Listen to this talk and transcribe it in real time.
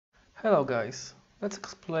Hello guys, let's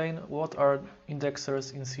explain what are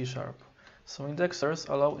indexers in C#. So indexers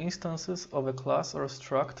allow instances of a class or a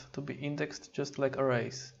struct to be indexed just like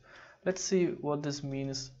arrays. Let's see what this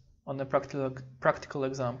means on a practical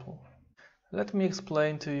example. Let me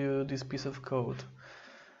explain to you this piece of code.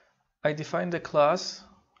 I defined a class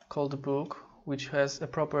called book, which has a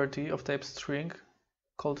property of type string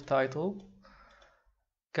called title,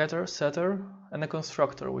 getter, setter, and a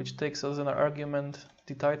constructor which takes as an argument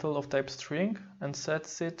the title of type string and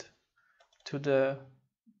sets it to the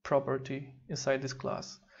property inside this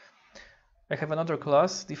class. I have another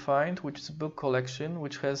class defined which is book collection,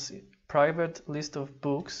 which has private list of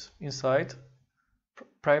books inside,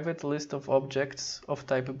 private list of objects of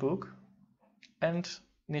type book, and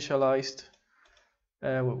initialized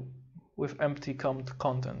with empty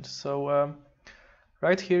content. So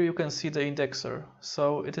right here you can see the indexer.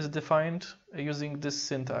 So it is defined using this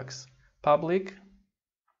syntax: public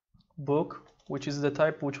book, which is the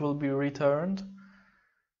type which will be returned.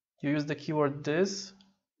 You use the keyword this,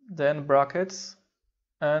 then brackets,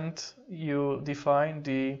 and you define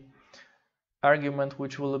the argument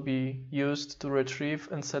which will be used to retrieve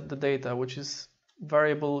and set the data, which is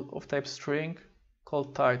variable of type string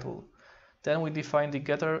called title. Then we define the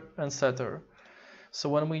getter and setter. So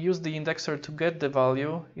when we use the indexer to get the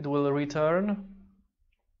value, it will return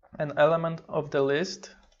an element of the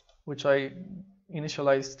list, which I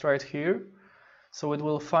initialized right here. So it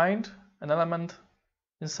will find an element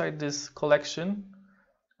inside this collection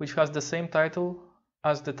which has the same title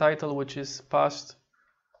as the title which is passed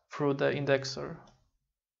through the indexer.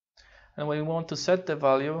 And when we want to set the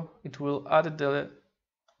value, it will add the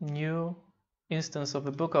new instance of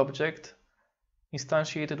a book object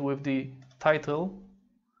instantiated with the title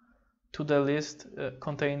to the list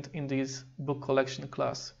contained in this book collection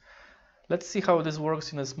class. Let's see how this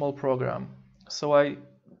works in a small program. So I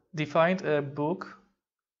defined a book,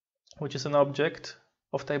 which is an object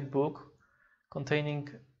of type book containing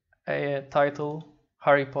a title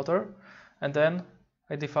Harry Potter, and then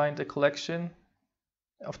I defined a collection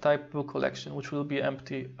of type book collection, which will be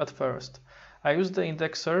empty at first. I use the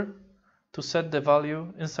indexer to set the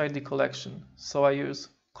value inside the collection. So I use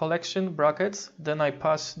collection brackets, then I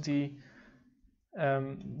pass the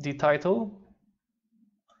title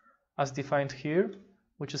as defined here,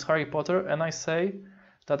 which is Harry Potter, and I say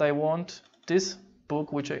that I want this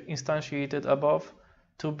book which I instantiated above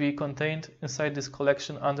to be contained inside this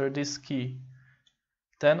collection under this key.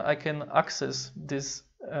 Then I can access this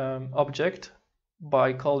object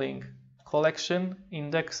by calling collection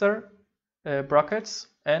indexer brackets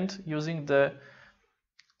and using the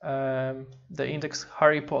index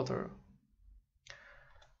Harry Potter.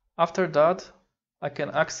 After that, I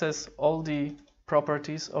can access all the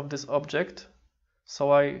properties of this object.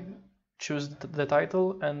 So I choose the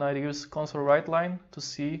title and I use console write line to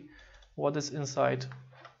see what is inside.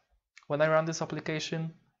 When I run this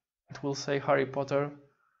application, it will say Harry Potter,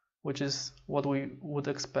 which is what we would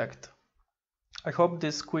expect. I hope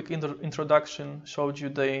this quick introduction showed you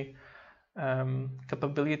the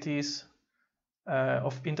capabilities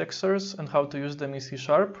of indexers and how to use them in C#,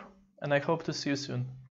 and I hope to see you soon.